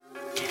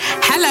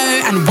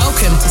and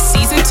welcome to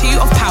Season 2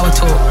 of Power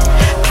Talk.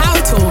 Power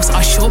Talks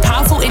are short,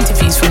 powerful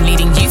interviews from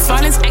leading youth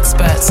violence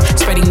experts,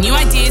 spreading new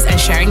ideas and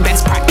sharing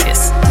best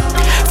practice.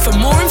 For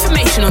more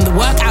information on the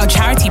work our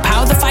charity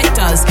Power the Fight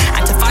does,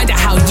 and to find out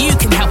how you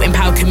can help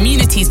empower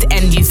communities to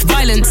end youth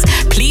violence,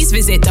 please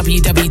visit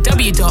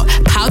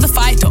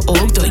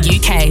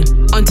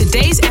www.powerthefight.org.uk. On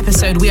today's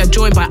episode, we are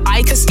joined by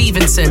Ika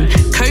Stevenson,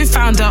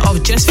 co-founder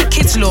of Just for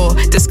Kids Law,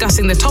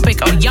 discussing the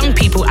topic of young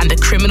people and the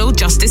criminal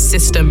justice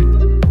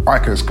system.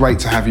 Ika, it's great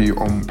to have you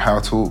on Power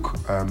Talk.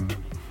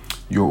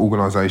 Your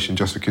organisation,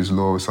 Just for Kids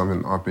Law, is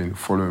something I've been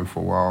following for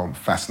a while. I'm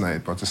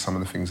fascinated by just some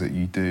of the things that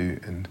you do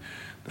and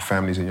the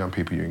families and young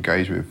people you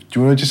engage with. Do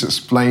you want to just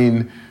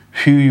explain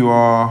who you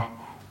are,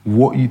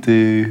 what you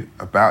do,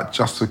 about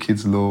Just for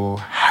Kids Law,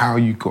 how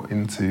you got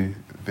into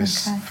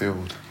this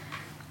field?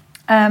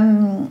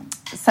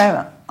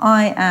 So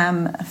I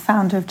am a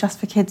founder of Just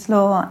for Kids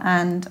Law,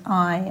 and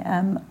I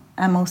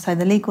am also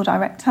the legal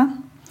director.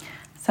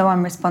 So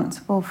I'm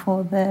responsible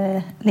for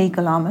the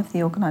legal arm of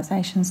the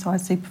organisation, so I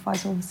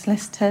supervise all the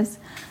solicitors.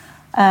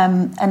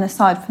 And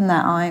aside from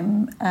that,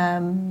 I'm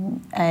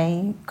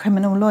a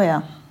criminal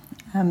lawyer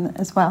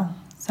as well.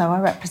 So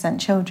I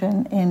represent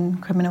children in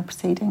criminal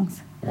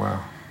proceedings. Wow.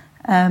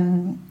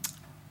 Why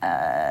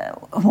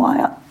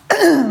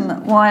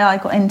I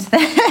got into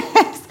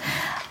this?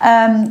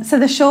 So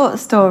the short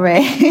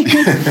story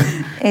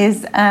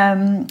is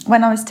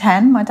when I was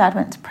 10, my dad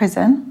went to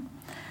prison.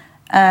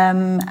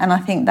 And I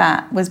think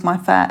that was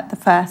the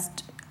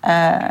first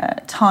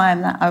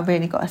time that I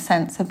really got a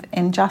sense of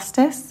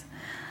injustice.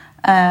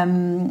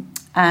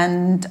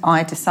 And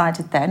I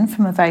decided then,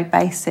 from a very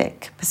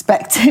basic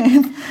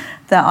perspective,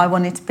 that I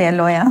wanted to be a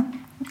lawyer,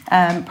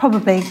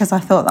 probably because I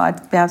thought that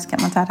I'd be able to get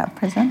my dad out of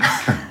prison.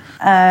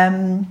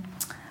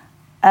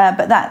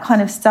 But that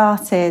kind of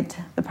started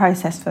the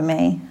process for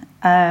me.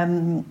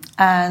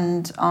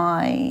 And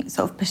I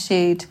sort of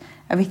pursued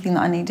everything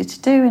that I needed to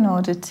do in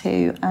order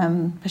to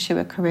pursue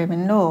a career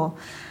in law.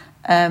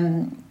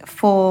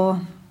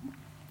 For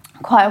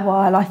quite a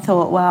while I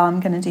thought, well, I'm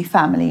going to do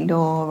family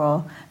law,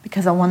 or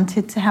because I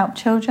wanted to help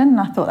children, and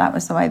I thought that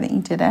was the way that you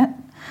did it.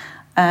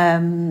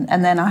 And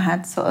then I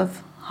had sort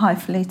of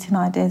highfalutin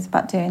ideas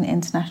about doing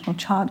international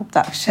child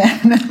abduction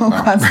and all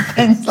kinds of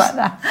things like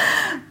that.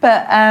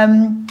 But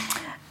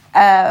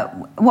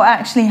what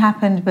actually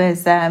happened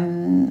was,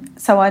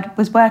 so I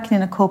was working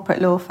in a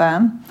corporate law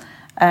firm.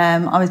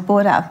 I was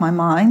bored out of my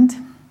mind,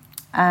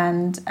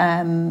 and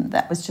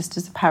that was just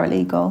as a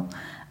paralegal.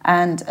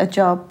 And a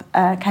job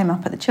came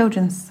up at the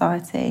Children's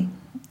Society,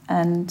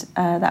 and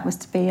that was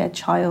to be a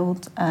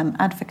child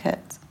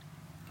advocate.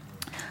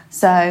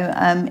 So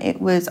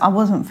I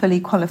wasn't fully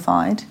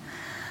qualified,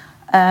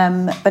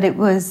 but it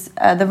was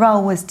the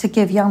role was to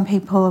give young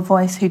people a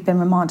voice who'd been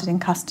remanded in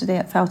custody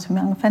at Feltham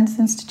Young Offenders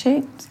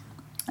Institute,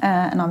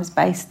 and I was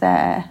based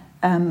there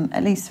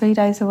at least 3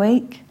 days a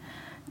week,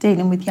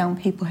 dealing with young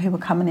people who were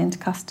coming into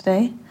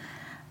custody.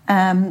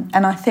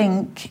 And I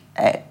think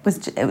it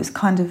was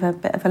kind of a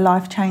bit of a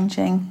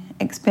life-changing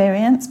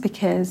experience,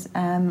 because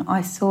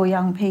I saw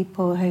young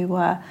people who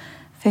were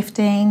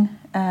 15,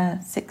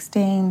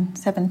 16,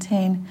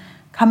 17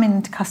 come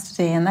into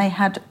custody, and they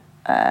had,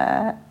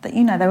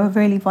 they were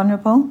really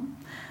vulnerable.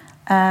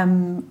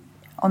 On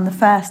the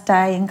first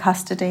day in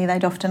custody,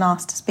 they'd often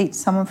ask to speak to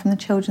someone from the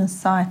Children's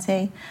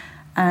Society,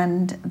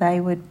 and they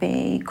would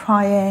be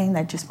crying.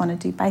 They'd just want to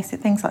do basic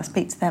things like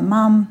speak to their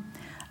mum.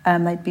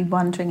 They'd be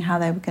wondering how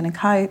they were going to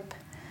cope.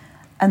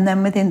 And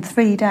then within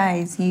 3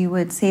 days, you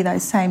would see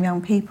those same young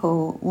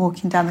people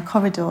walking down the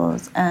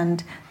corridors,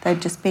 and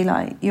they'd just be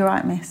like, "You're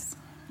right, miss."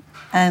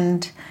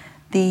 And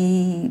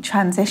the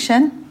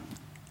transition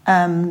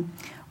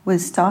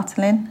was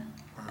startling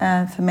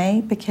for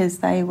me, because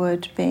they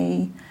would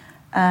be,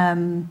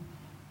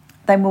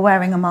 they were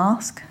wearing a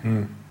mask.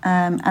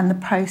 And the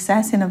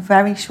process in a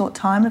very short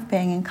time of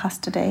being in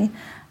custody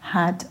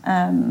had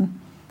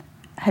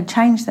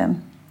changed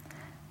them.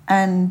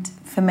 And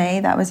for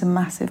me, that was a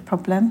massive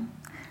problem,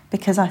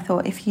 because I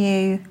thought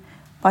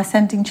by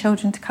sending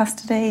children to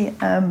custody,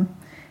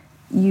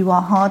 you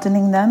are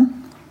hardening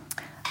them,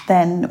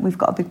 then we've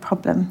got a big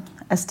problem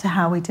as to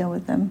how we deal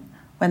with them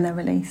when they're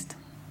released.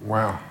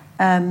 Wow.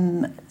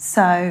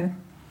 So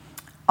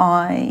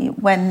I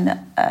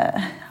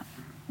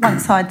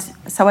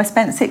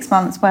spent 6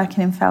 months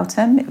working in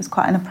Feltham. It was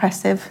quite an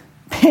oppressive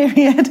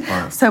period.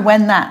 Right. So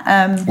when that...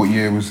 what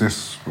year was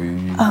this?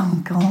 Oh,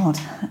 God.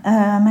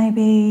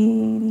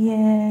 Maybe the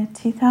year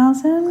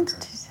 2000,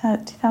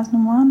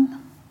 2001.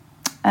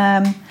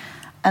 And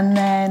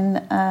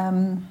then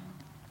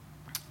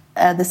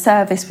the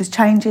service was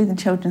changing. The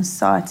Children's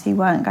Society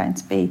weren't going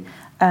to be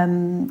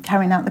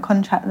carrying out the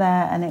contract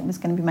there, and it was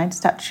going to be made a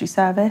statutory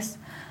service.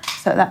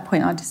 So at that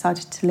point I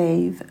decided to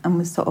leave, and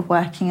was sort of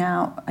working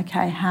out,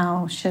 okay,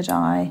 how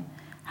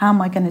am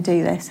I going to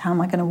do this? How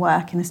am I going to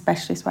work in a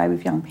specialist way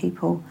with young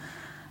people?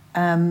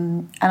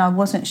 And I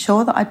wasn't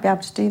sure that I'd be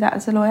able to do that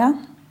as a lawyer.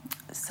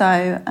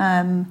 So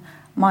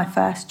my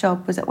first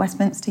job was at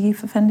Westminster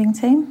Youth Offending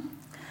Team.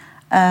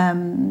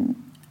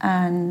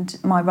 and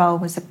my role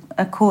was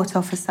a court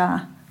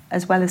officer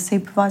as well as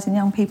supervising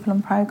young people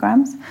on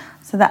programmes.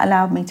 So that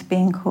allowed me to be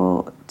in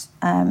court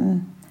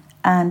and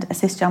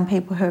assist young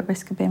people who are at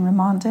risk of being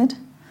remanded.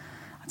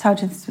 I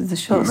told you this was a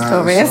short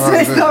story, so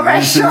it's not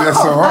very short. That's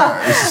all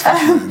right.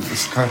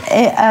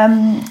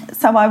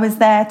 So I was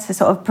there to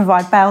sort of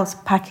provide bail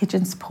package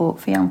and support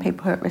for young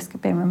people who are at risk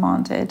of being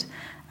remanded,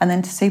 and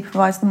then to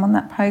supervise them on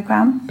that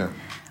programme. Yeah.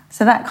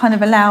 So that kind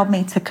of allowed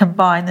me to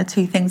combine the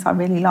two things I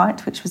really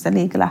liked, which was the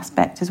legal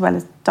aspect as well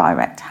as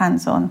direct,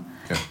 hands-on,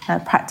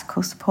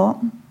 practical support.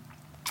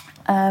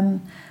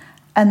 And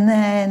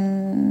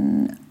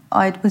then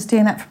I was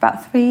doing that for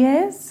about 3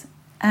 years.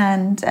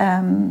 And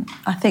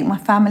I think my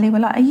family were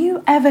like, are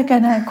you ever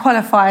going to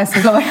qualify as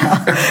a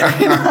lawyer?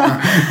 You know?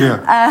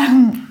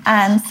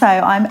 And so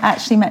I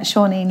actually met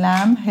Shawneen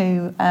Lamb,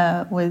 who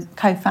was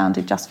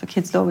co-founded Just for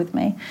Kids Law with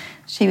me.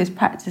 She was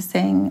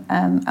practising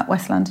at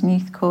West London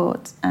Youth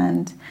Court,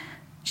 and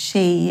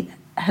she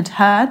had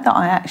heard that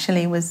I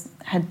actually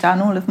had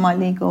done all of my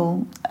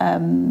legal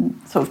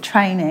sort of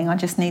training. I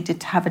just needed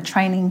to have a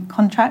training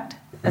contract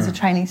as a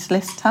trainee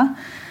solicitor.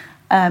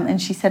 And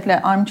she said,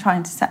 look, I'm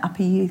trying to set up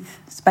a youth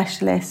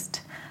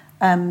specialist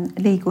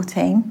legal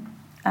team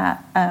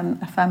at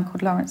a firm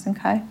called Lawrence &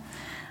 Co.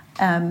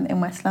 In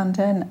West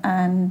London.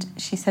 And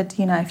she said,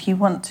 you know, if you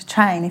want to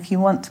train, if you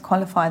want to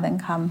qualify, then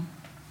come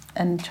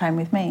and train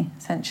with me,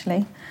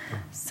 essentially.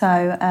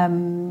 So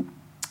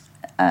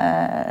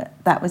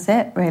that was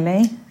it,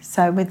 really.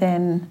 So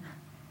within,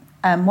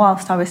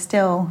 whilst I was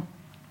still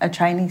a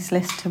trainee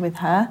solicitor with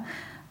her,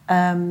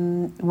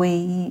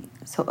 we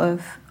sort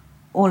of,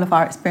 all of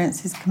our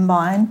experiences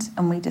combined,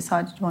 and we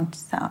decided we wanted to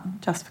set up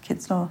Just for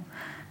Kids Law.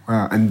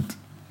 Wow, and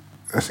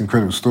that's an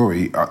incredible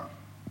story.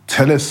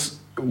 Tell us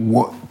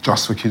what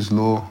Just for Kids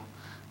Law,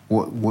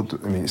 what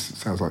I mean, it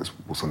sounds like it's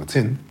what's on the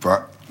tin,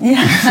 but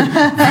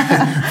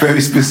very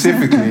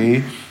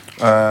specifically,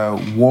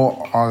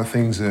 what are the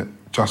things that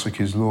Just for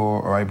Kids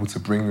Law are able to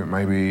bring that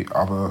maybe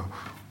other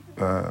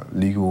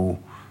legal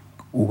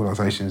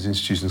organisations,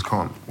 institutions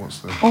can't?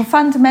 Well,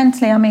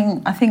 fundamentally, I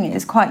mean, I think it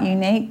is quite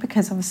unique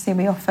because obviously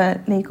we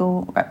offer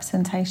legal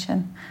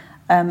representation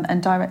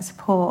and direct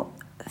support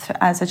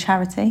as a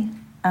charity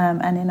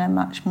and in a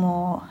much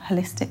more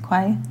holistic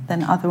way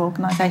than other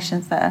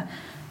organisations that are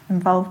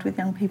involved with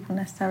young people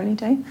necessarily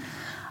do.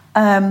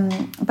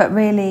 But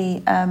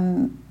really,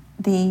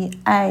 the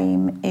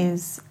aim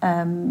is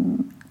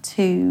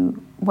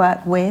to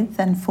work with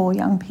and for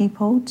young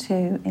people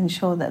to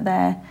ensure that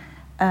their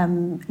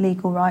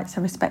legal rights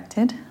are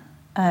respected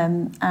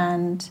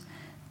and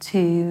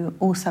to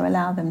also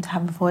allow them to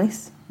have a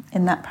voice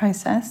in that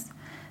process,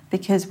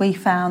 because we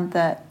found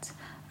that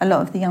a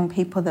lot of the young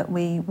people that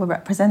we were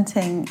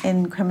representing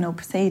in criminal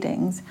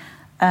proceedings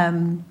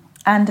and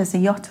as a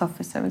yacht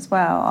officer as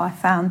well, I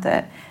found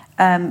that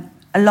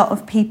a lot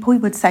of people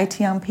would say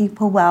to young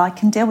people, well, I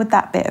can deal with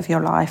that bit of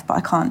your life, but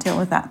I can't deal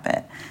with that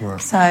bit.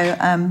 Right. So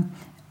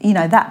you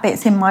know, that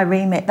bit's in my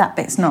remit, that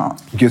bit's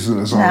not. Give us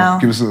an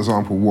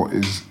example, what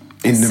is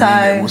in the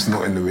remit, what's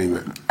not in the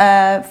remit?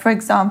 For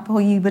example,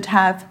 you would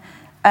have,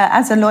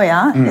 as a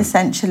lawyer,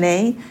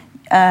 essentially,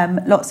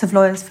 lots of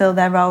lawyers feel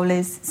their role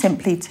is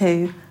simply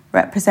to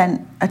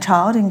represent a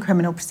child in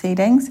criminal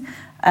proceedings,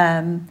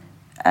 to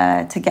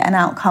get an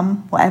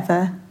outcome,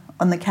 whatever,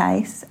 on the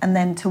case, and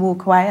then to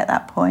walk away at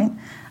that point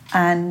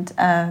and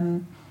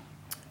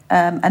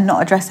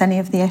not address any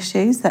of the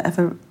issues that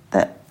are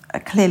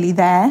clearly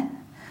there.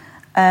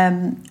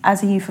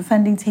 As a youth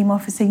offending team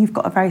officer, you've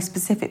got a very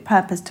specific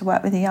purpose to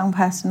work with a young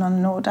person on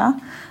an order,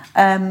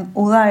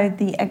 although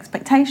the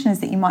expectation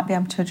is that you might be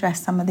able to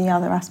address some of the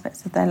other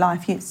aspects of their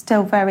life. You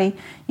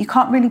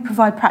can't really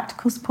provide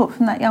practical support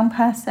from that young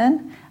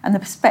person, and the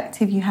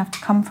perspective you have to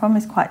come from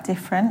is quite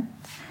different.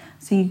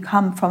 So you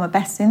come from a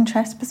best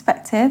interest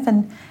perspective,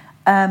 and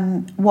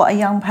what a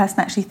young person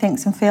actually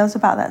thinks and feels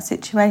about that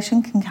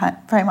situation can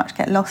very much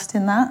get lost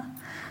in that.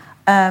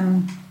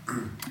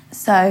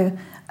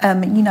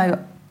 You know,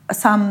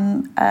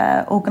 some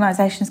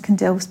organisations can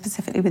deal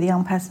specifically with a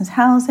young person's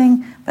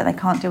housing, but they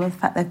can't deal with the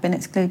fact they've been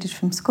excluded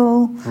from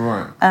school.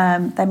 Right.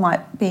 They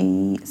might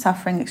be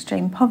suffering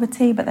extreme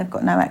poverty, but they've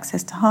got no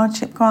access to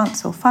hardship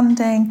grants or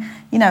funding.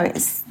 You know,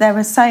 there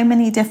are so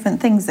many different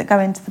things that go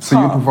into the pot. So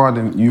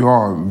you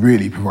are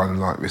really providing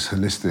like this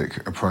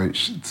holistic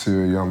approach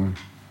to a young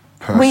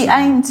person. We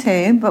aim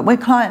to, but we're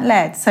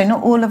client-led, so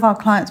not all of our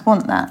clients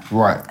want that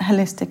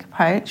holistic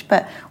approach,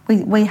 but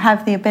we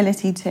have the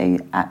ability to,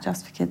 at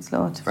Just for Kids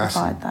Law, to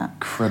provide that.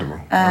 Incredible.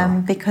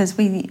 Because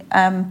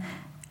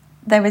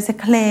there is a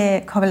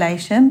clear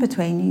correlation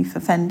between youth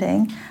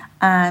offending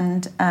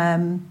and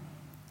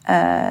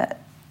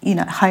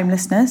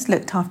homelessness,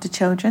 looked after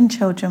children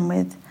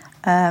with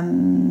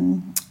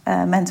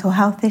mental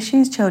health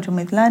issues, children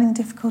with learning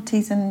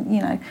difficulties, and,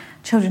 you know,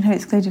 children who are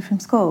excluded from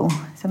school.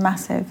 It's a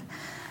massive...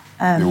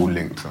 They're all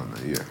linked, aren't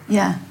they?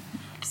 Yeah.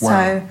 Wow.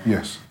 So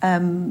yes.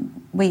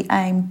 We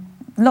aim...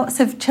 Lots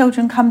of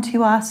children come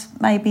to us.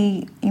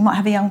 Maybe you might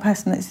have a young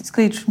person that's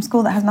excluded from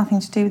school that has nothing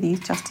to do with the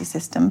youth justice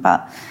system,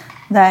 but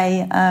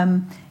they,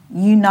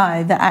 you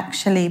know that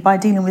actually by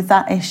dealing with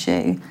that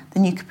issue,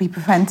 then you could be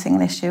preventing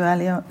an issue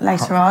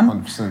later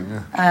on.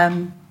 100%,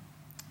 yeah.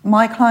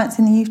 My clients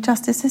in the youth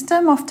justice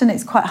system, often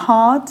it's quite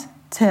hard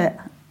to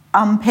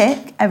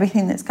unpick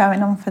everything that's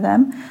going on for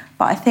them.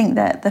 But I think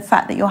that the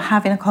fact that you're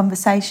having a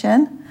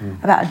conversation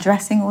about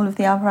addressing all of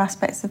the other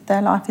aspects of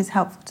their life is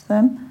helpful to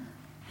them.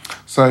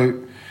 So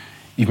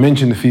you've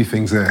mentioned a few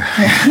things there.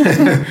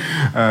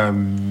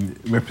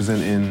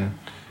 Representing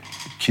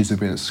kids who've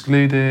been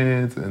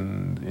excluded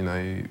and, you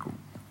know,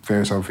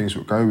 various other things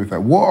that go with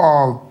that. What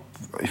are,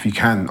 if you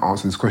can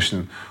answer this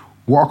question,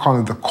 what are kind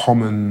of the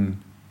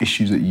common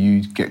issues that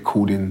you get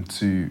called in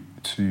to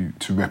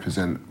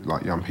represent,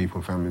 like, young people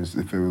and families?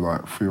 If there were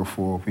like 3 or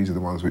 4, these are the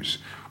ones which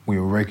we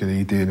are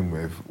regularly dealing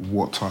with.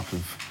 What type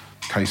of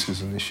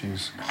cases and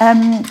issues?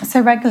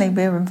 So regularly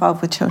we're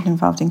involved with children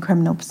involved in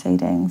criminal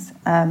proceedings,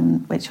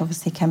 which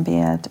obviously can be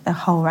a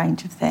whole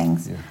range of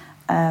things.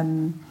 Yeah.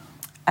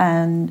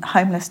 And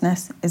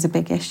homelessness is a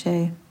big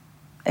issue.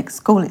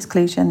 School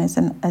exclusion is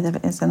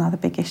another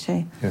big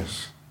issue.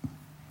 Yes.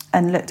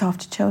 And looked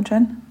after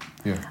children.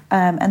 Yeah.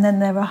 And then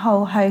there are a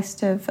whole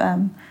host of,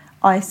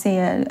 I see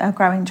a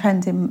growing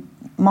trend in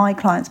my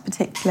clients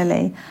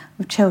particularly,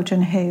 with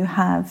children who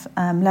have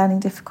learning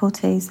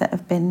difficulties that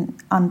have been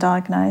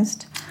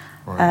undiagnosed,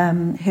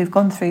 right. Who've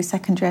gone through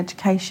secondary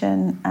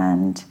education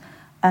and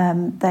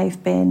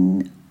they've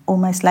been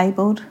almost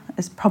labelled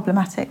as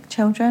problematic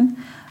children,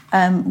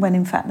 when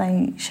in fact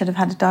they should have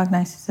had a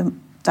diagnosis of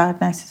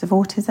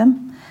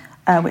autism,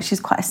 which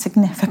is quite a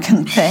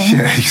significant thing.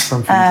 Yeah,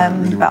 something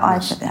don't really but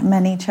I've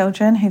many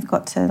children who've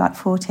got to like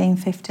 14,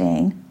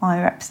 15,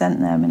 I represent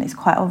them and it's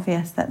quite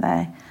obvious that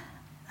they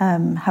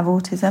have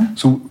autism.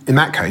 So in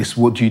that case,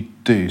 what do you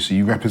do? So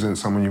you represent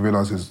someone, you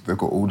realise they've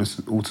got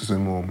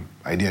autism or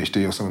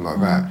ADHD or something like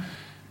that.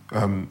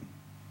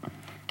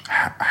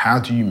 How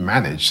do you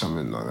manage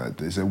something like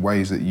that? Is there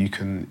ways that you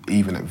can,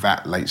 even at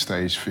that late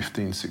stage,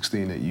 15,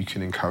 16, that you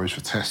can encourage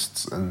for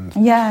tests? And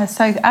yeah,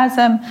 so as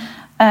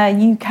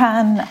you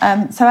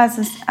can, so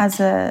as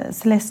a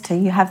solicitor,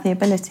 you have the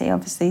ability,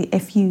 obviously,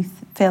 if you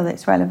feel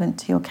it's relevant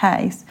to your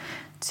case,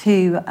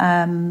 to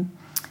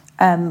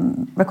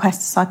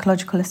request a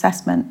psychological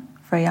assessment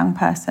for a young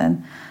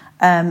person.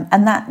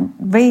 And that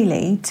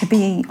really, to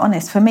be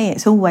honest, for me,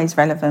 it's always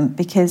relevant,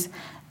 because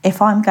if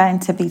I'm going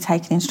to be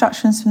taking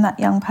instructions from that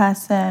young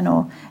person,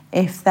 or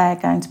if they're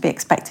going to be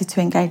expected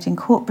to engage in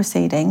court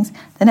proceedings,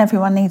 then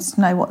everyone needs to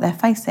know what they're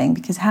facing,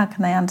 because how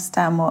can they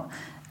understand what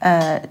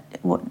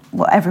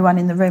everyone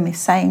in the room is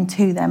saying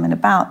to them and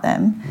about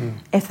them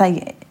if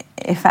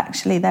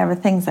actually there are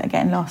things that are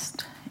getting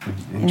lost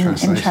in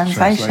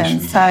translation.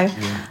 So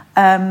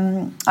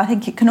I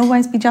think it can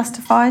always be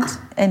justified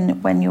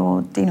when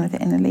you're dealing with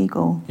it in a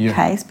legal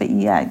case, but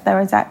yeah,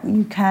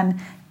 you can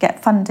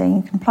get funding,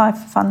 you can apply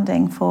for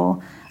funding for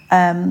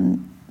the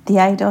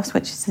ADOS,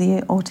 which is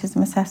the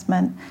autism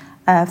assessment,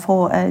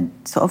 for a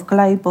sort of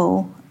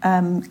global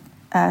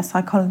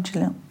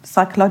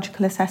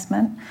psychological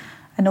assessment.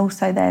 And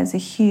also there's a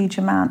huge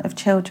amount of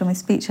children with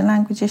speech and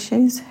language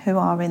issues who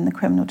are in the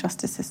criminal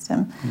justice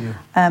system.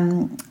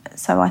 Yeah.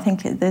 So I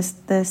think the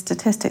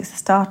statistics are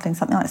startling,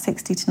 something like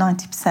 60 to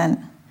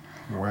 90%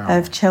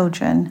 of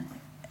children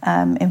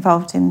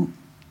involved in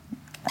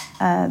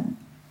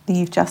the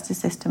youth justice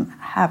system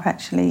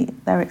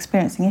they're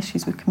experiencing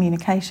issues with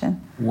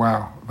communication.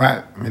 Wow,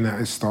 that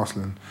is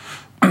startling.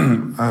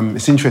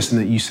 It's interesting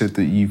that you said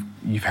that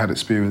you've had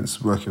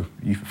experience working with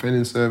Youth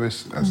Offending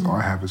Service, as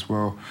I have as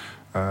well.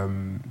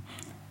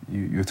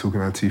 You're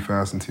talking about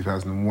 2000,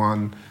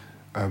 2001.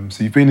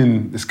 So you've been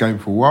in this game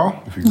for a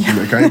while, if you can call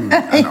it a game,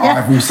 and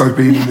I've also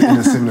been in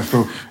a similar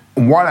field.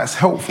 And why that's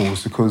helpful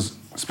is because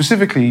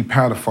specifically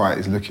Power to Fight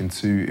is looking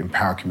to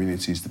empower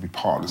communities to be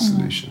part of the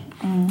solution.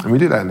 And we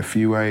do that in a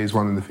few ways.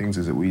 One of the things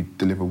is that we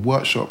deliver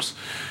workshops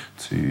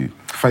to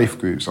faith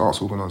groups,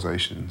 arts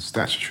organisations,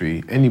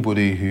 statutory,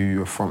 anybody who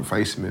are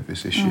front-facing with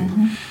this issue.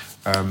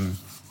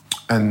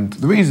 And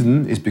the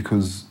reason is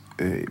because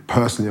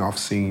personally I've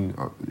seen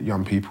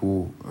young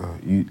people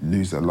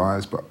lose their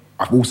lives, but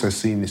I've also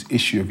seen this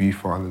issue of youth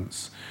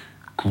violence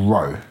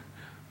grow.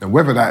 Now,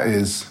 whether that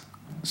is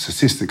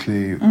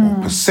statistically or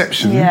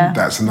perception,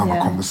 that's another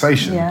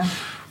conversation. Yeah.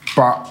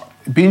 But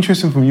it'd be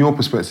interesting from your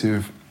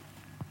perspective,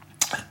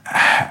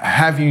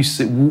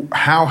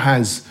 how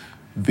has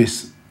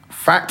this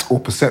fact or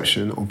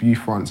perception of youth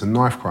violence and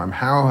knife crime,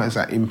 how has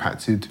that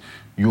impacted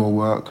your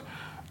work?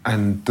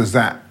 And does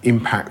that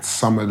impact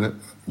some of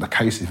the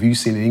cases? Have you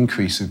seen an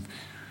increase of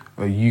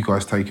you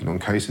guys taking on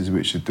cases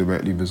which have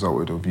directly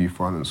resulted of youth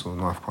violence or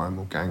knife crime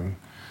or gang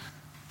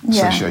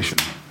association?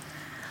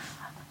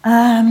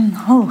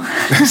 So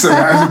that's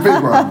a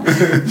big one.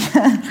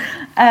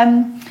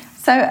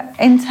 So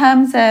in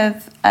terms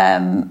of,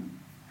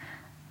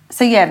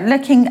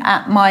 looking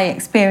at my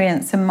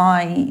experience and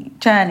my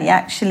journey,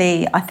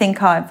 actually, I think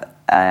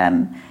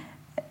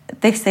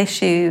this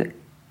issue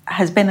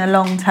has been a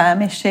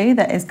long-term issue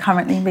that is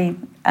currently,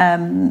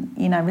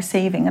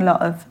 receiving a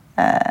lot of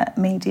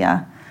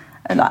media,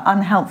 like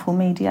unhelpful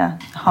media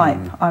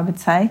hype, I would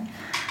say.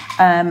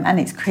 and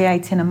it's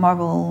creating a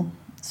moral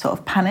sort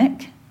of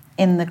panic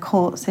in the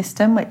court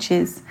system, which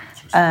is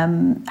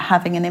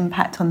having an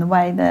impact on the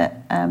way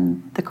that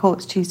the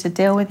courts choose to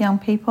deal with young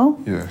people.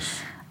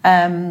 Yes.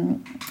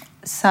 And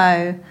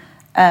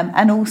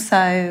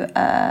also,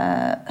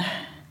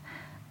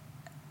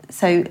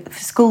 so for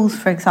schools,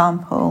 for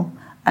example,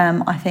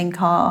 I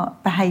think are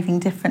behaving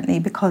differently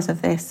because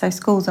of this. So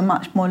schools are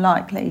much more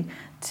likely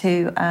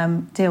to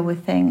deal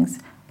with things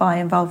by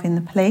involving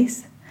the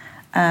police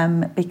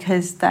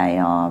because they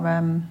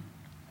are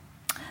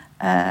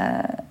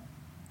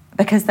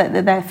because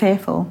they're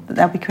fearful that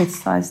they'll be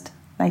criticised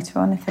later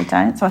on if they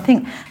don't. So I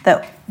think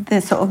that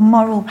the sort of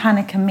moral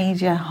panic and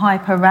media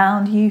hype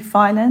around youth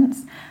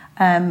violence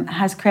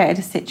has created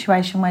a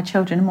situation where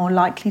children are more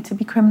likely to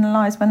be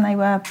criminalised than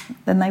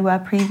they were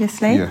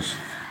previously. Yes.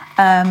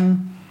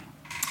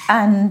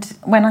 And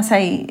when I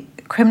say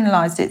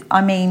criminalised,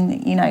 I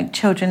mean,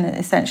 children are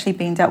essentially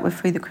being dealt with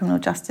through the criminal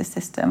justice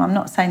system. I'm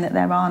not saying that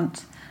there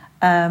aren't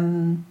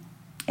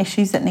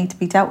issues that need to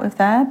be dealt with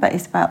there, but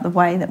it's about the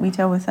way that we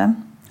deal with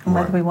them and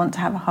whether we want to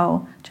have a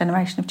whole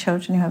generation of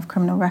children who have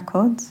criminal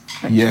records,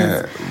 which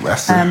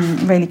is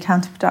really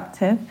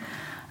counterproductive.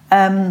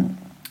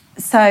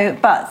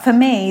 But for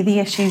me, the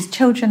issues,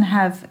 children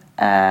have,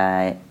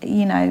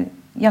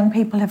 young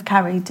people have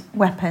carried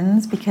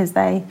weapons because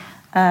they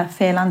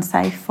feel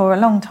unsafe for a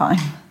long time.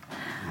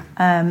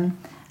 I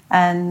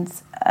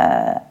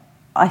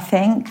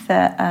think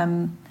that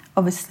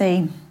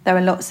obviously there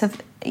are lots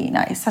of,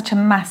 it's such a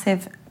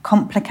massive,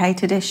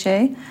 complicated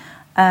issue.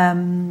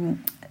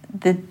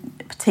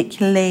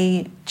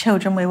 Particularly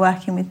children we're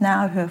working with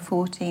now who are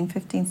 14,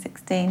 15,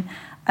 16,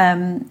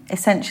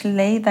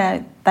 essentially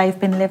they've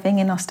been living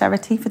in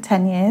austerity for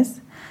 10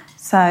 years.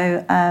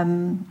 So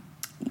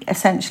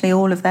essentially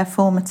all of their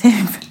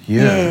formative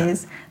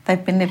years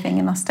they've been living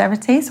in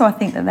austerity. So I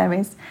think that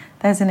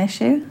there's an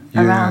issue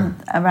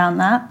around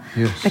that.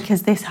 Yes.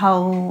 Because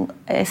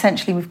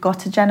essentially we've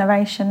got a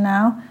generation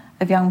now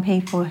of young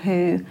people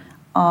who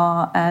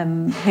are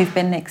who've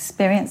been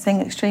experiencing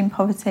extreme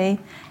poverty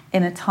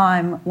in a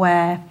time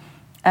where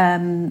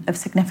of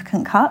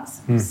significant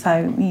cuts.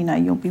 So,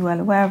 you'll be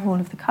well aware of all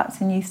of the cuts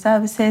in youth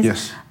services.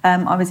 Yes.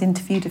 I was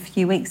interviewed a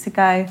few weeks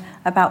ago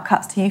about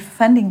cuts to youth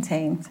offending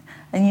teams.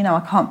 And, I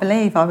can't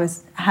believe I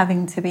was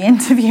having to be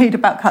interviewed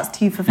about cuts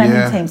to youth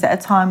offending teams at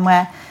a time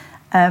where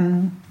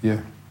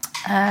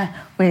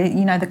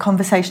the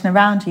conversation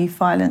around youth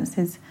violence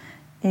is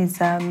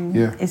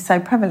so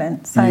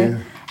prevalent. So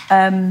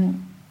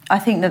I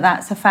think that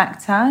that's a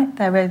factor.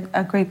 There are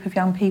a group of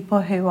young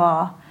people who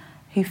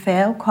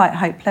feel quite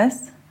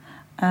hopeless,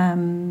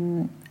 that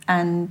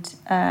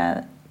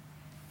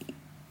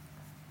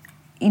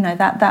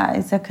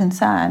is a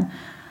concern.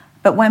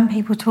 But when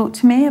people talk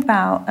to me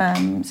about,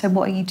 so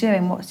what are you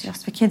doing? What's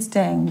Just for Kids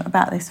doing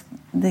about this,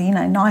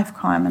 knife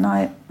crime?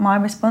 And my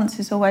response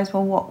is always,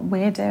 well, what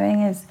we're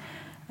doing is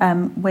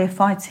we're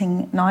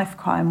fighting knife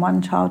crime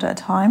one child at a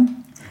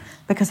time,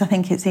 because I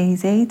think it's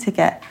easy to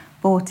get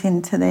bought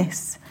into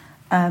this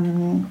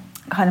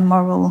kind of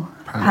moral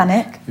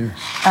panic. Yes.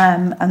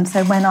 And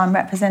so when I'm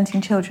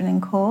representing children in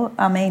court,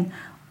 I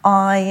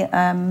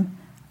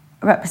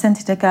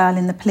represented a girl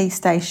in the police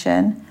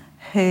station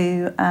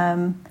who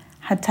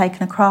had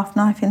taken a craft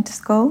knife into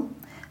school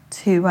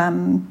to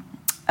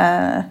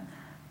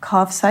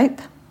carve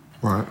soap.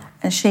 Right.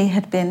 And she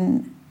had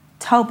been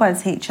told by the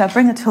teacher,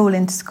 bring a tool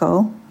into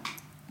school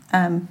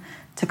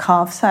to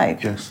carve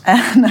soap. Yes.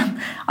 And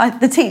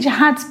the teacher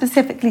had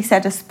specifically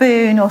said a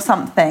spoon or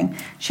something.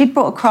 She'd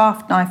brought a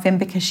craft knife in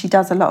because she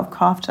does a lot of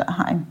craft at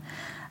home.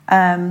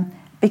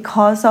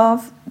 Because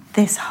of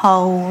this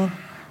whole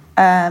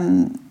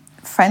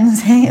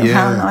frenzy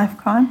around knife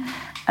crime,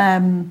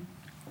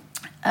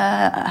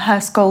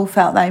 her school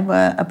felt they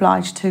were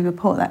obliged to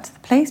report that to the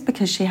police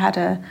because she had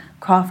a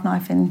craft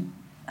knife in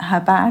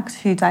her bag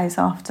 2 days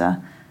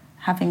after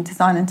having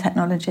design and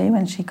technology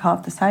when she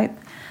carved the soap.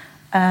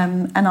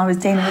 And I was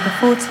dealing with a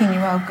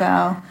 14-year-old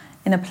girl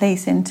in a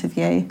police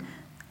interview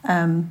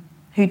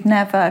who'd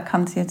never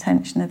come to the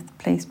attention of the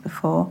police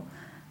before,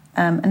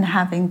 and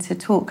having to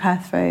talk her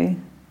through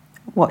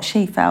what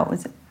she felt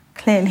was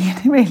clearly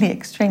a really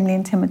extremely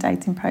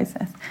intimidating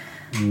process.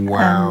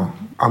 Wow.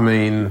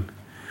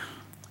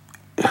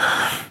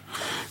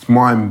 It's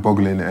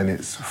mind-boggling and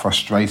it's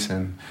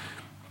frustrating,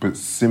 but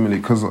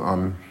similarly, because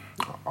I'm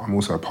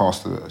also a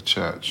pastor at a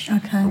church,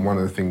 and one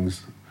of the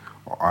things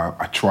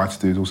I try to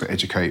do is also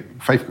educate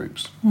faith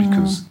groups,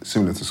 because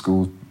similar to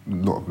schools, a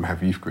lot of them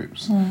have youth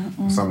groups.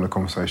 Some of the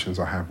conversations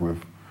I have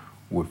with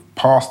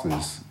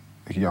pastors,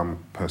 a young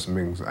person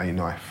brings a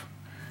knife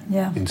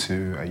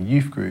into a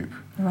youth group.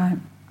 Right.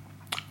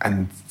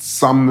 And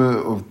some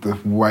of the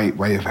way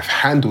they've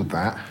handled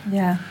that,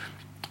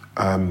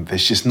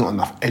 there's just not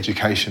enough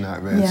education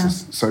out there.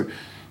 So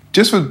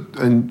just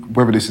and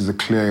whether this is a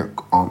clear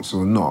answer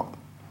or not,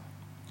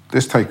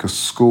 let's take a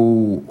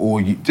school,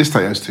 or just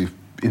take those two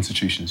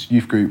institutions,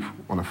 youth group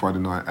on a Friday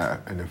night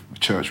in a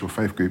church or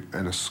faith group,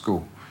 and a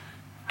school.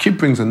 Kid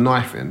brings a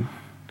knife in.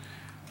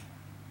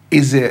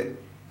 Is it,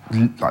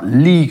 like,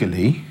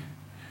 legally,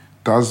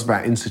 does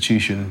that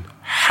institution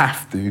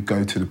have to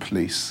go to the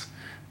police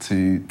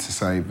to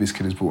say this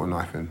kid has brought a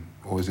knife in,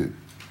 or is it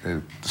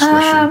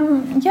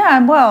discretion?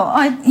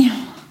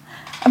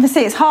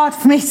 Obviously it's hard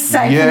for me to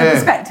say from the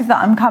perspective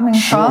that I'm coming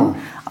from.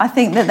 I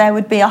think that there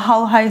would be a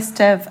whole host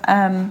of,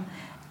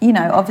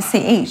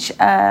 obviously each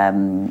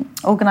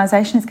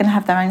organisation is going to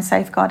have their own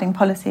safeguarding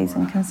policies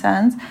and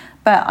concerns,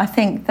 but I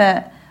think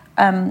that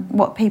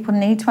what people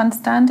need to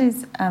understand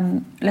is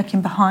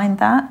looking behind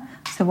that.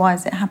 So why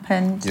has it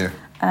happened? Yeah.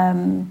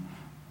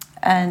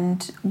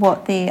 And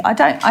what I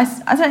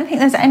don't think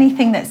there's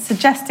anything that's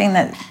suggesting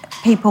that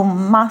people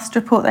must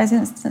report those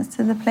incidents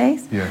to the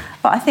police. Yeah.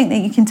 But I think that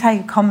you can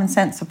take a common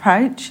sense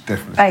approach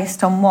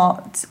based on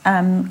what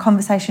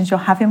conversations you're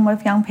having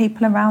with young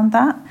people around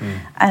that.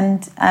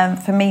 And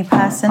for me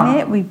personally,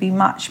 it would be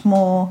much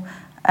more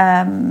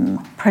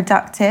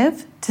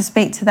productive to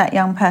speak to that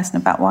young person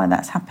about why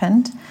that's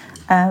happened.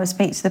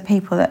 Speak to the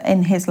people that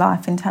in his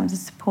life in terms of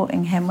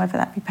supporting him, whether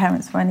that be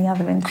parents or any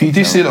other individual. You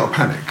do see a lot of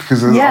panic,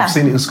 because I've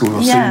seen it in school.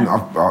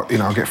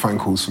 I get phone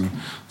calls from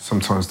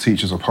sometimes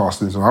teachers or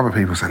pastors or other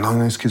people saying, "No,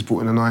 this kid's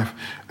brought in a knife,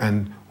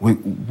 and we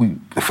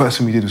the first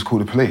thing we did was call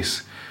the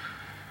police."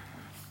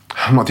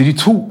 I'm like, "Did you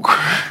talk?"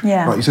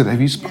 Yeah. Like you said, have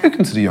you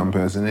spoken to the young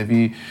person?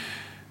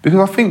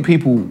 Because I think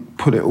people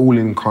put it all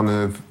in kind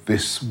of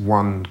this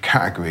one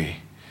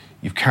category.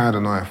 You've carried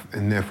a knife,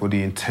 and therefore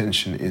the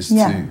intention is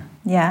to.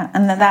 Yeah,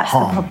 and that's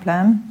harm. the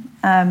problem,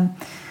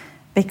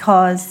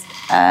 because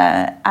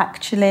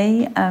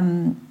actually,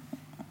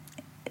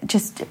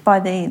 just by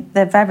the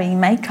very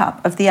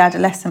makeup of the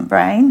adolescent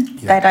brain,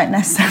 they don't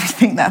necessarily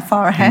think that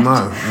far ahead.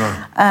 No.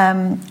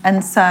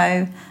 And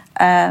so,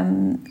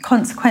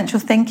 consequential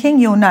thinking,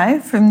 you'll know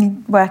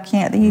from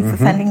working at the youth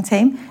offending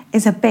team,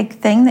 is a big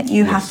thing that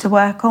you have to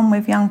work on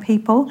with young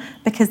people,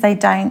 because they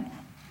don't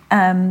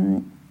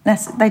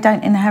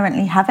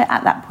inherently have it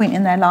at that point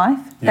in their life.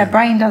 Their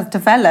brain does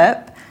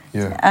develop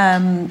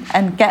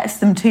and gets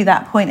them to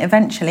that point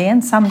eventually,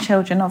 and some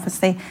children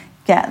obviously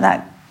get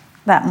that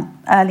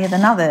earlier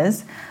than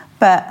others,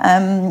 but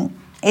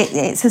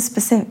it's a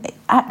specific.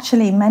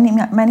 Actually,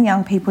 many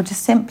young people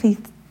just simply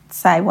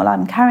say, well,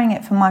 I'm carrying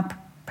it for my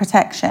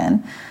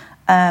protection,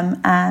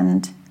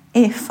 and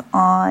if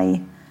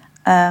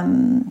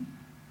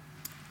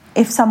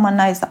someone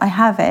knows that I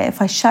have it,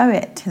 if I show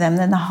it to them,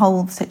 then the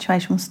whole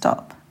situation will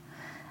stop.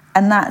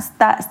 And that's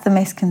the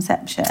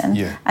misconception.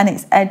 And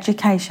it's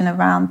education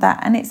around that.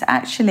 And it's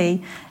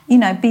actually,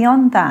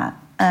 beyond that,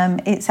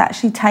 it's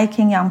actually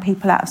taking young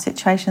people out of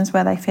situations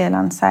where they feel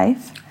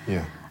unsafe.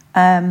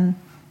 And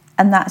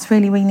that's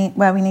really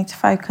where we need to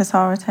focus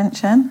our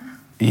attention.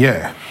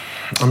 Yeah.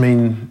 I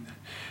mean,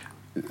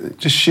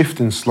 just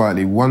shifting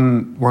slightly,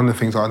 one of the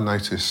things I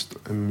noticed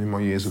in my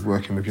years of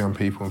working with young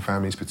people and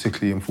families,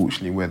 particularly,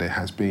 unfortunately, where there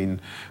has been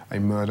a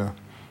murder,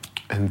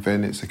 and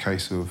then it's a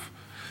case of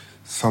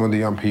some of the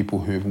young people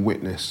who have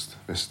witnessed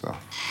this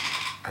stuff.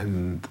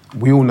 And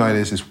we all know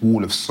there's this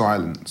wall of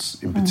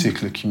silence in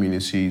particular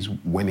communities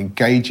when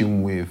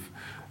engaging with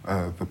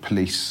the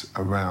police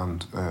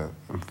around,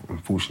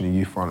 unfortunately,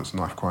 youth violence,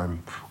 knife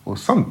crime, or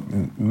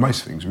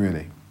most things,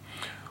 really.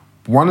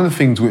 One of the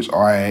things which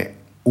I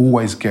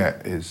always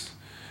get is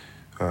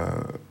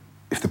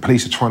if the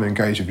police are trying to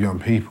engage with young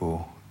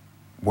people,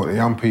 what the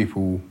young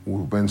people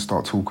will then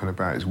start talking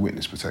about is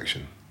witness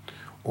protection.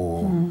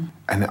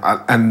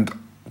 And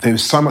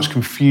there's so much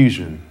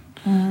confusion.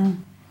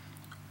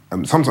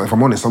 Sometimes, if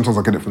I'm honest, sometimes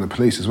I get it from the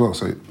police as well.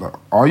 So,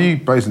 are you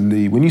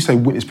basically, when you say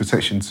witness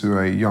protection to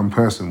a young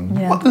person,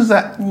 what does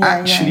that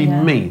actually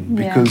mean?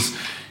 Because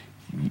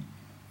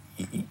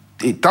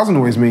it doesn't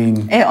always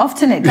mean... It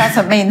often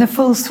doesn't mean the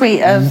full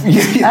suite of...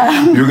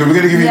 You're going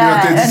to give me a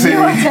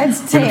new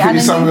identity and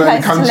a new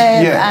place to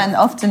live, and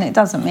often it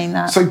doesn't mean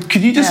that. So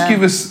could you just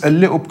give us a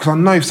little... Because I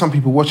know some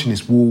people watching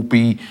this will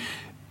be...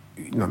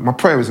 my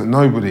prayer is that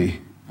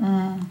nobody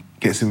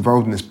gets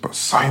involved in this, but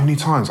so many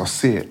times I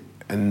see it,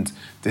 and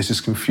there's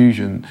this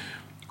confusion.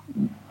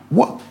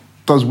 What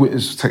does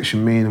witness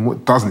protection mean, and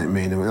what doesn't it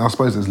mean? I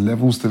suppose there's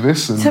levels to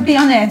this. And... To be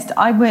honest,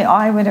 I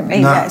wouldn't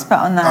be the expert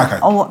on that.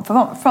 Okay. Or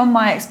from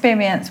my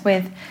experience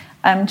with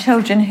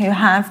children who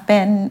have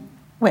been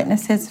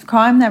witnesses of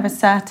crime, there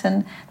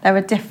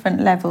are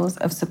different levels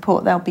of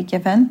support they'll be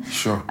given.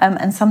 Sure.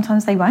 And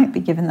sometimes they won't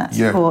be given that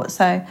support.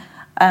 So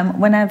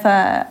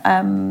whenever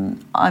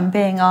I'm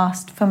being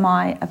asked for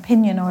my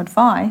opinion or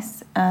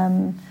advice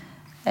in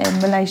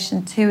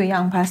relation to a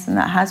young person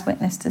that has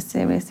witnessed a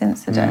serious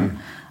incident,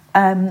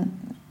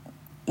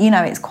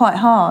 it's quite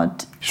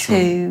hard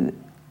to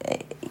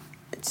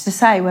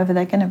say whether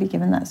they're going to be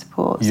given that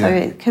support. So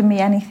it can be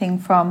anything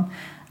from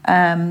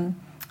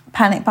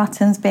panic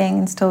buttons being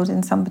installed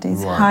in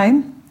somebody's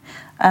home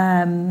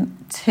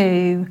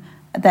to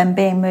them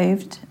being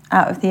moved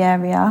out of the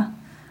area.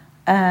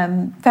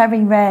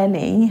 Very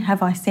rarely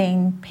have I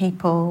seen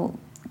people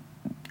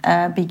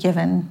be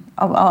given...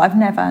 I've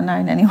never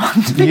known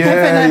anyone to be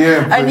given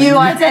a new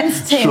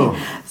identity. Sure.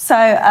 So,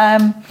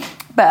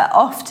 but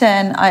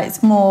often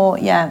it's more,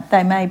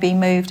 they may be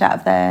moved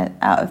out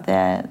of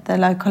their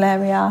local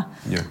area.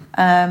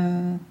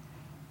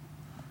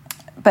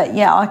 but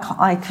yeah,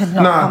 I could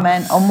not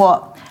comment on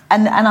what.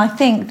 And I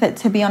think that,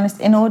 to be honest,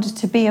 in order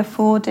to be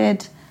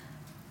afforded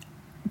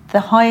the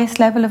highest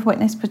level of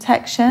witness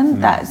protection,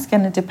 that's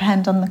going to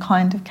depend on the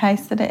kind of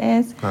case that it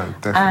is,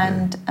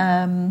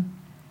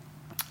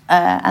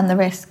 and the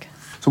risk.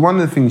 So one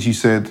of the things you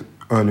said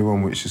earlier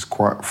on, which is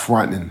quite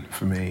frightening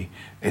for me,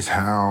 is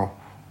how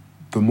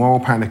the moral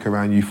panic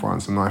around youth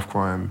violence and knife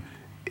crime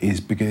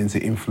is beginning to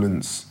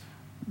influence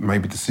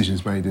maybe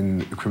decisions made in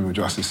the criminal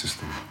justice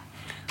system,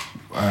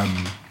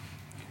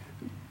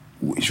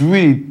 which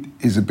really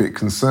is a bit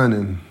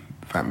concerning,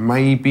 that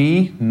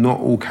maybe not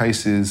all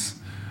cases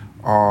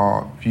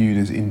are viewed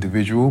as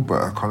individual,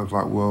 but are kind of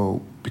like,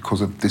 well,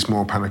 because of this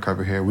moral panic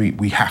over here,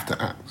 we have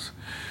to act.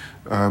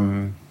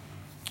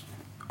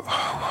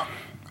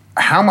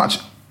 How much,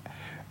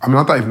 I mean,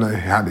 I don't even know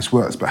how this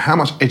works, but how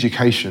much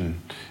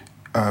education,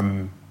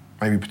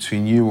 maybe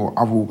between you or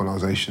other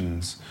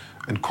organisations,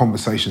 and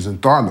conversations and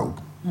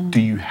dialogue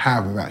do you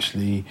have of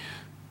actually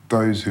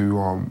those who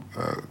are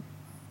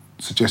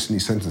suggesting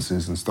these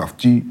sentences and stuff?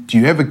 Do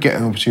you ever get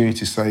an opportunity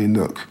to say,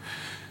 look,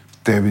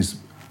 there is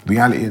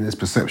reality in this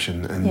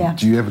perception, and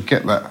do you ever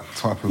get that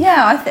type of...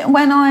 Yeah, I think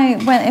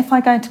if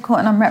I go to court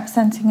and I'm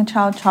representing a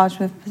child charged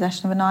with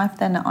possession of a knife,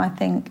 then I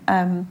think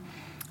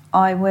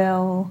I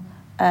will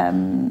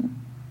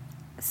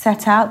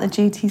set out the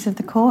duties of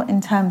the court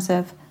in terms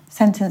of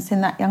sentencing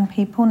that young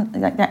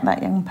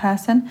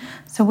person.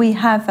 So we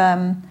have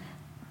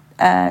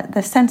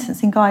the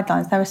sentencing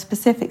guidelines. There are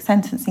specific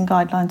sentencing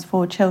guidelines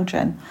for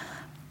children,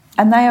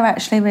 and they are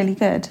actually really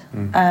good.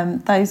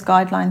 Those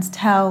guidelines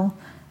tell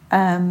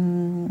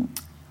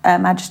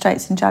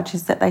magistrates and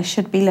judges that they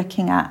should be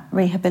looking at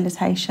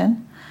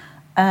rehabilitation,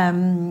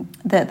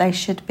 that they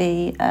should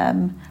be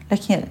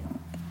looking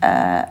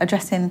at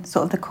addressing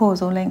sort of the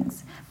causal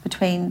links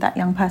between that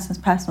young person's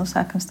personal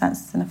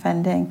circumstances and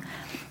offending.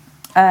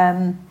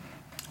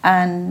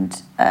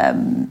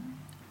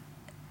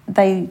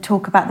 They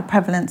talk about the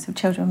prevalence of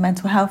children with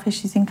mental health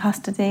issues in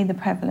custody, the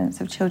prevalence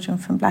of children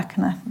from black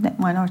and ethnic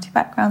minority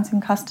backgrounds in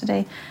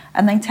custody,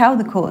 and they tell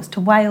the courts to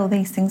weigh all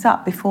these things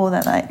up before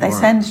they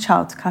send a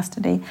child to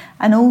custody.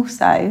 And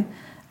also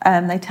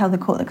they tell the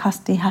court that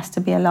custody has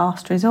to be a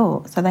last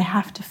resort, so they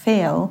have to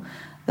feel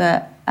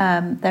that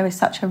there is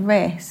such a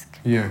risk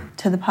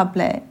to the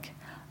public,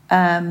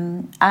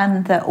 and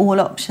that all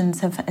options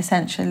have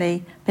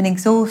essentially been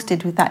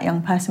exhausted with that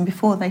young person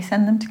before they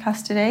send them to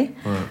custody.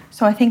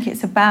 So I think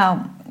it's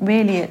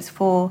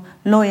for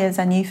lawyers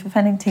and youth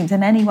offending teams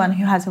and anyone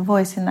who has a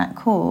voice in that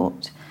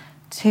court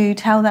to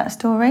tell that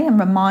story and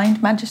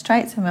remind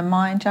magistrates and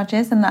remind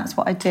judges, and that's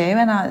what I do.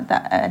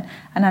 And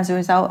as a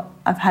result,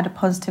 I've had a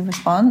positive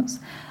response.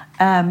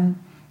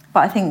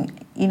 But I think,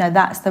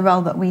 that's the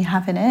role that we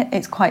have in it.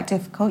 It's quite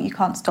difficult. You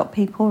can't stop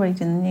people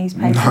reading the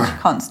newspapers. No. You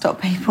can't stop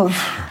people,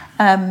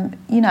 and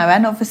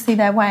obviously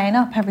they're weighing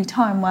up every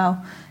time.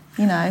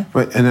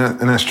 But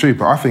and that's true.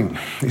 But I think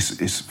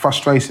it's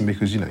frustrating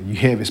because you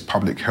hear this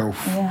public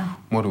health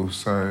model.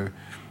 So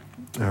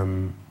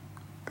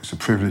it's a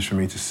privilege for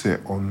me to sit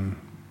on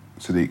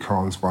Sadiq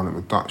Khan's violent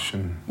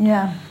reduction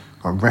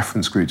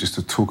reference group just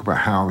to talk about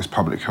how this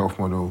public health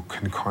model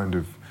can kind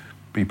of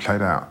be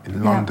played out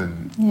in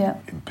London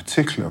in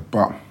particular.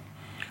 But,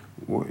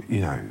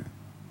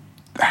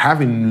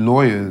 having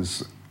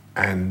lawyers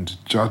and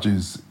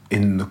judges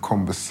in the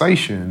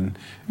conversation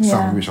is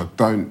something which I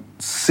don't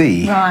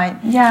see. Right,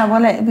 yeah,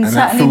 well, we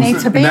certainly need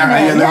to be in it.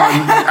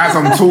 As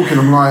I'm talking,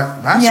 I'm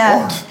like, that's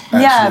odd,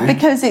 actually. Yeah,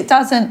 because it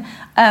doesn't...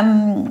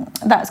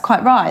 that's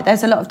quite right.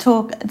 There's a lot of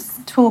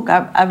talk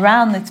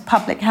around this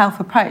public health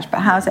approach, but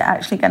how's it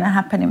actually going to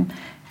happen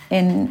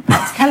in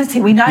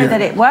practicality? We know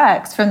that it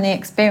works from the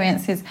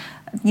experiences,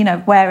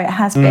 where it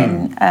has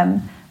been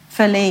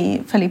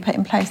fully put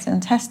in place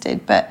and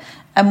tested. But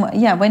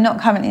we're not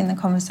currently in the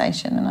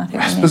conversation, and I think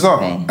that's we need bizarre.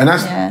 to be. And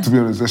that's, to be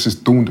honest, that's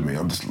just dawned on me.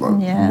 I'm just like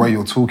the way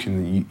you're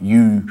talking.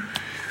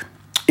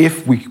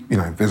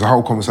 There's a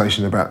whole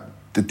conversation about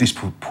the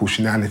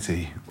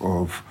disproportionality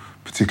of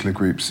particular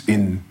groups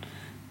in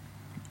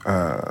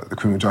the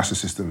criminal justice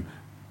system.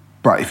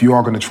 But if you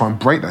are going to try and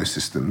break those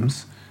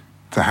systems,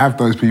 to have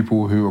those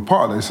people who are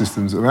part of those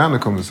systems around the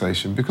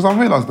conversation, because I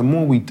realise the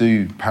more we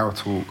do power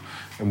talk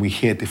and we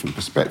hear different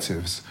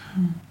perspectives,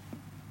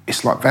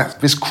 it's like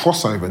this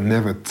crossover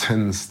never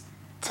tends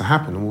to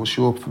happen. And what's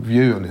your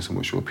view on this, and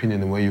what's your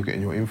opinion, and where you're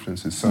getting your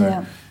influences?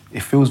 So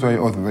it feels very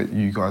odd that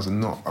you guys are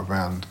not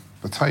around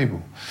the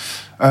table.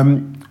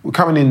 We're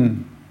coming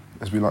in,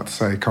 as we like to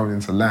say, coming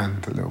into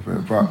land a little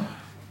bit, but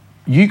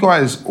you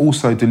guys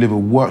also deliver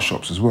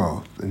workshops as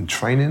well and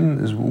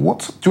training. Do you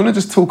want to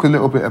just talk a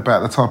little bit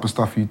about the type of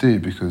stuff you do?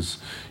 Because,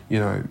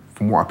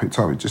 from what I picked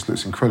up, it just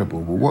looks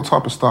incredible. But what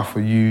type of stuff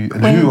are you,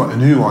 and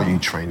who are you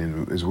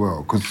training as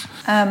well?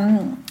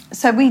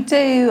 So we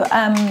do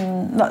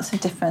lots of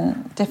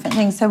different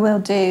things. So we'll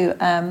do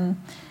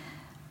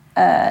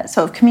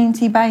sort of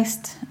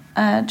community-based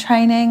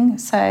training.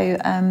 So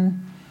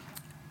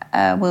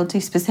we'll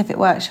do specific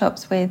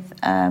workshops with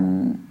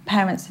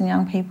parents and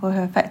young people who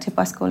are affected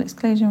by school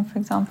exclusion, for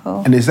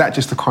example. And is that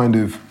just to kind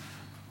of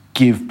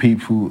give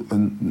people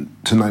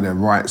to know their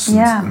rights.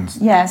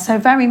 Yeah. So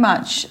very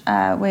much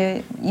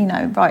we're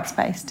rights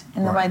based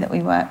in the way that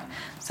we work.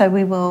 So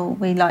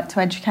we like to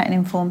educate and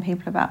inform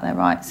people about their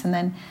rights, and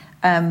then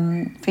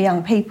for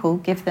young people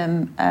give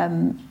them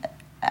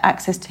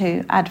access to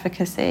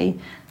advocacy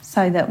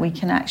so that we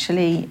can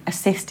actually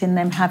assist in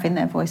them having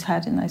their voice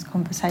heard in those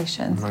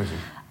conversations.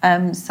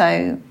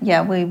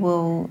 Amazing. We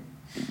will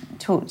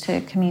talk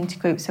to community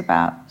groups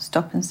about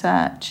stop and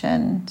search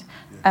and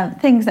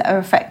things that are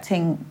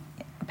affecting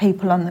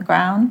people on the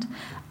ground.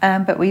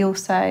 But we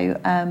also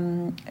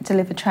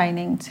deliver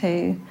training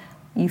to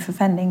youth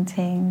offending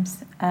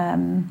teams.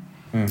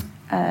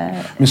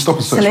 Stop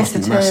and search must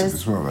be massive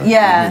as well.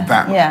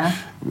 Right?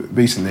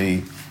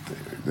 Recently,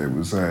 there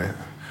was a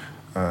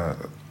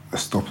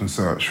stop and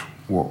search,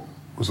 what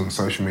was on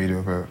social media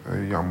of a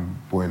young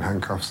boy in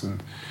handcuffs,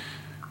 and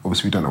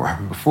obviously we don't know what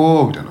happened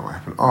before, we don't know what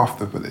happened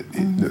after, but it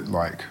looked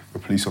like the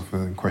police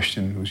officer in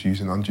question was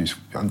using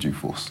undue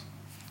force,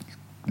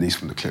 at least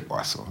from the clip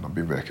I saw, and I'm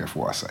being very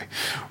careful what I say.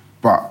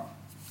 But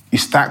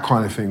it's that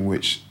kind of thing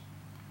which,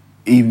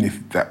 even if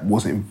that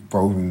wasn't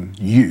involving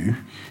you,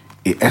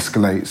 it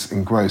escalates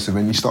and grows. So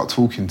when you start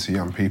talking to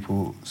young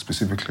people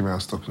specifically around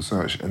stop and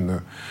search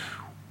and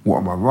what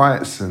are my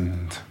rights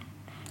and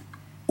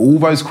all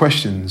those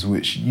questions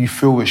which you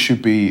feel there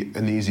should be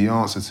an easy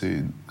answer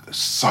to,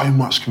 so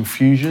much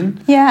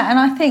confusion. Yeah, and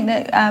I think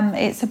that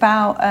it's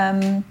about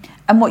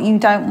and what you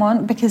don't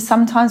want, because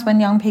sometimes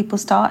when young people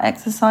start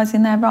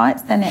exercising their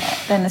rights, then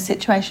the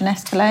situation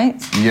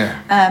escalates.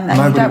 Yeah, and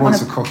nobody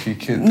wants a cocky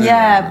kid.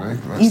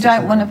 You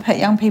don't want to put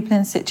young people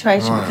in a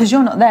situation because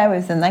you're not there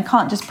with them. They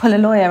can't just pull a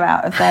lawyer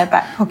out of their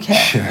back pocket,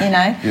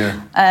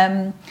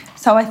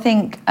 So I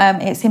think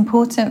it's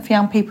important for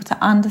young people to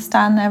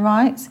understand their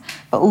rights,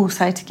 but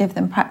also to give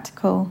them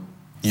practical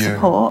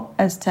support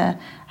as to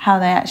how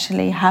they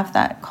actually have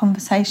that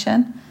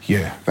conversation.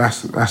 Yeah,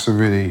 that's a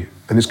really,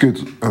 and it's good.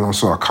 And I'm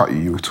sorry I cut you.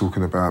 You were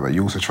talking about that.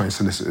 You also train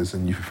solicitors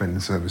and youth offending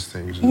service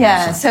teams.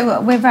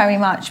 So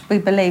we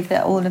believe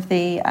that all of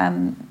the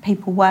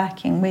people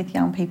working with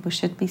young people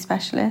should be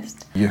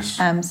specialists. Yes.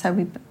 So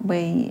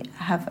we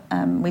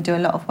do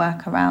a lot of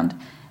work around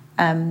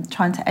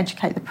trying to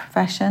educate the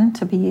profession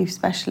to be youth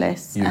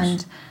specialists.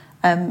 Yes.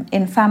 And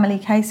in family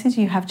cases,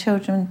 you have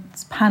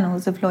children's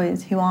panels of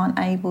lawyers who aren't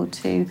able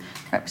to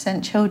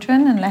represent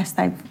children unless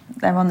they're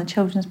on the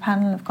children's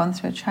panel and have gone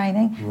through a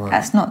training. Right.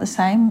 That's not the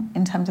same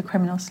in terms of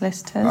criminal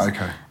solicitors.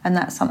 Okay. And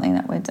that's something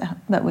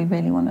that we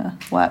really want to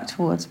work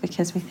towards,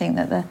 because we think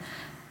that the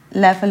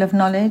level of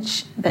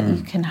knowledge that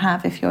you can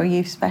have if you're a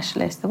youth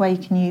specialist, the way you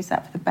can use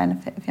that for the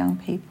benefit of young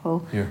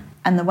people,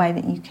 and the way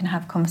that you can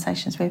have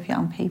conversations with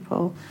young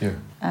people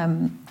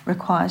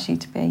requires you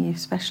to be a youth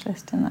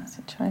specialist in that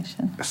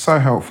situation. It's so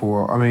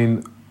helpful. I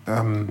mean,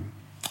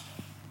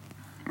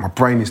 my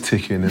brain is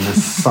ticking, and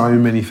there's so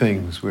many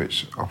things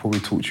which I'll probably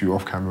talk to you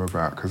off camera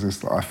about, because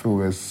I feel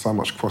there's so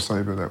much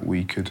crossover that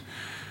we could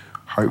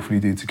hopefully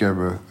do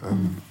together,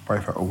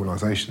 both our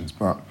organisations.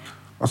 But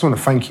I just want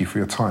to thank you for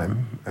your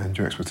time and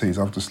your expertise.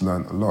 I've just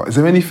learned a lot. Is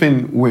there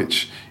anything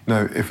which,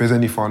 if there's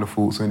any final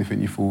thoughts or anything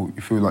you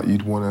feel like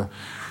you'd want to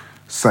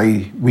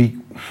say?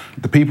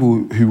 The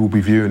people who will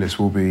be viewing this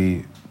will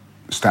be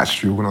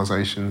statutory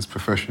organisations,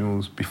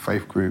 professionals, be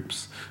faith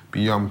groups, be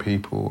young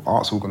people,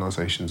 arts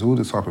organisations, all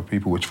the type of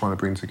people we're trying to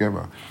bring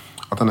together.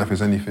 I don't know if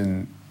there's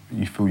anything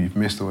you feel you've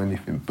missed or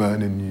anything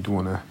burning you'd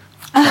want to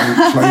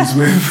close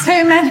with.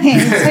 Too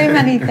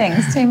many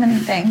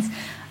things.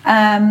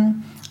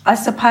 I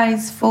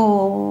suppose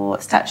for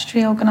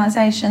statutory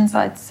organisations,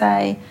 I'd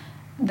say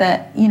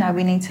that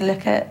we need to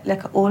look at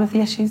all of the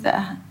issues that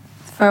are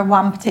for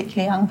one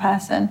particular young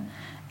person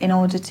in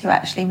order to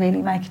actually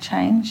really make a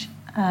change.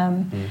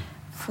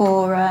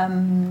 For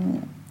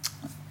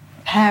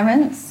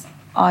parents,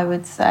 I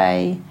would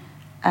say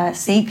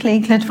seek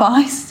legal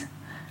advice.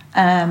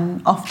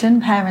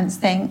 Often parents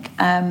think,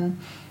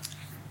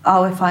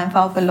 if I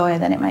involve a lawyer,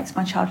 then it makes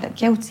my child look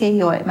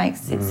guilty, or it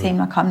makes it seem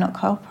like I'm not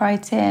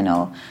cooperating,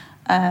 or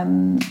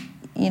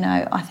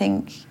I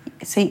think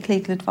seek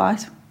legal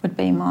advice would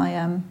be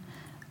my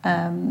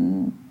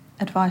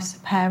advice to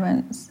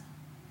parents.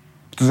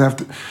 Does it have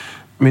to?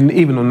 I mean,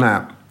 even on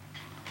that,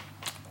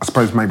 I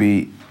suppose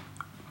maybe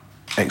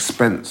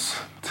expense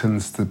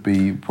tends to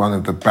be one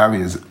of the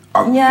barriers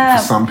for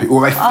some people,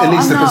 or at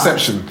least the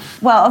perception.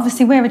 Well,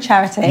 obviously we're a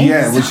charity.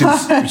 Yeah, which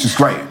is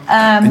great.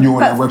 And you're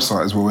on our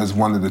website as well as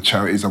one of the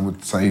charities I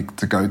would say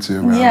to go to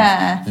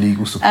around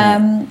legal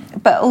support.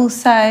 But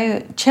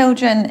also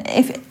children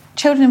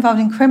involved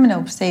in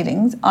criminal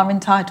proceedings are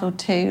entitled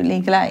to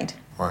legal aid.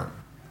 Right.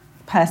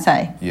 Per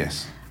se.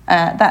 Yes.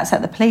 That's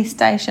at the police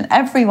station.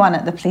 Everyone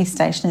at the police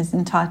station is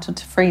entitled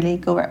to free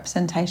legal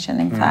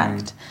representation, in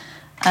fact.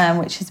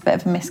 Which is a bit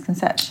of a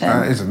misconception.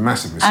 It is a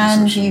massive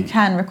misconception. And you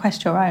can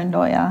request your own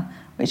lawyer,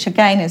 which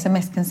again is a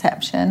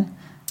misconception.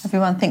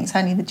 Everyone thinks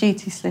only the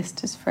duty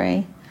solicitor's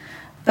free.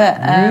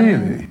 But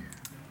really?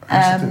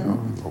 I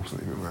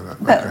wasn't even aware of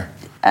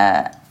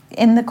that.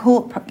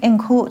 In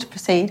court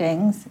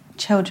proceedings,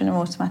 children are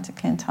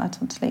automatically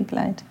entitled to legal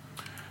aid.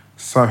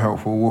 So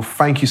helpful. Well,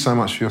 thank you so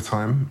much for your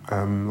time.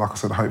 Like I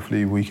said,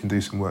 hopefully we can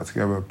do some work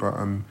together. But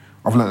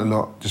I've learned a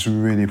lot. Just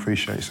really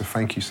appreciate it. So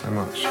thank you so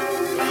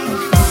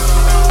much.